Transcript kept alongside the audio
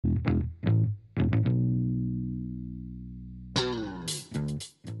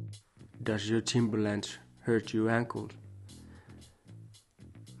Does your Timberlands hurt your ankles?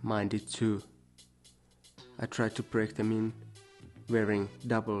 Mine did too. I tried to break them in wearing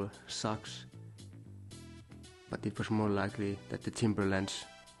double socks, but it was more likely that the Timberlands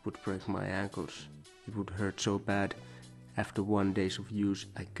would break my ankles. It would hurt so bad. After 1 day of use,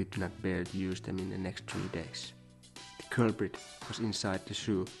 I could not bear to use them in the next 3 days. The culprit was inside the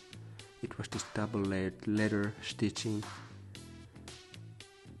shoe. It was this double-layered leather stitching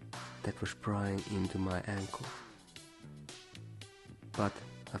that was prying into my ankle. But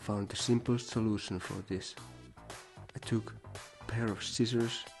I found the simplest solution for this. I took a pair of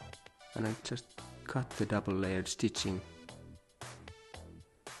scissors and I just cut the double-layered stitching,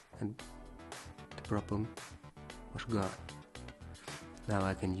 and the problem was gone. Now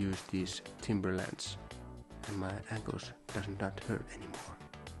I can use these Timberlands and my ankles does not hurt anymore.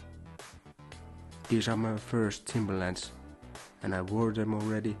 These are my first Timberlands and I wore them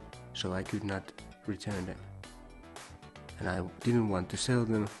already, so I could not return them. And I didn't want to sell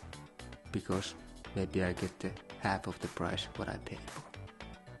them because maybe I get the half of the price what I paid for.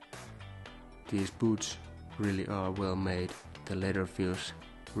 These boots really are well made. The leather feels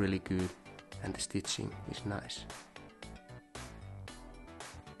really good and the stitching is nice.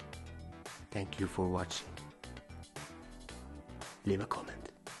 Thank you for watching. Leave a comment.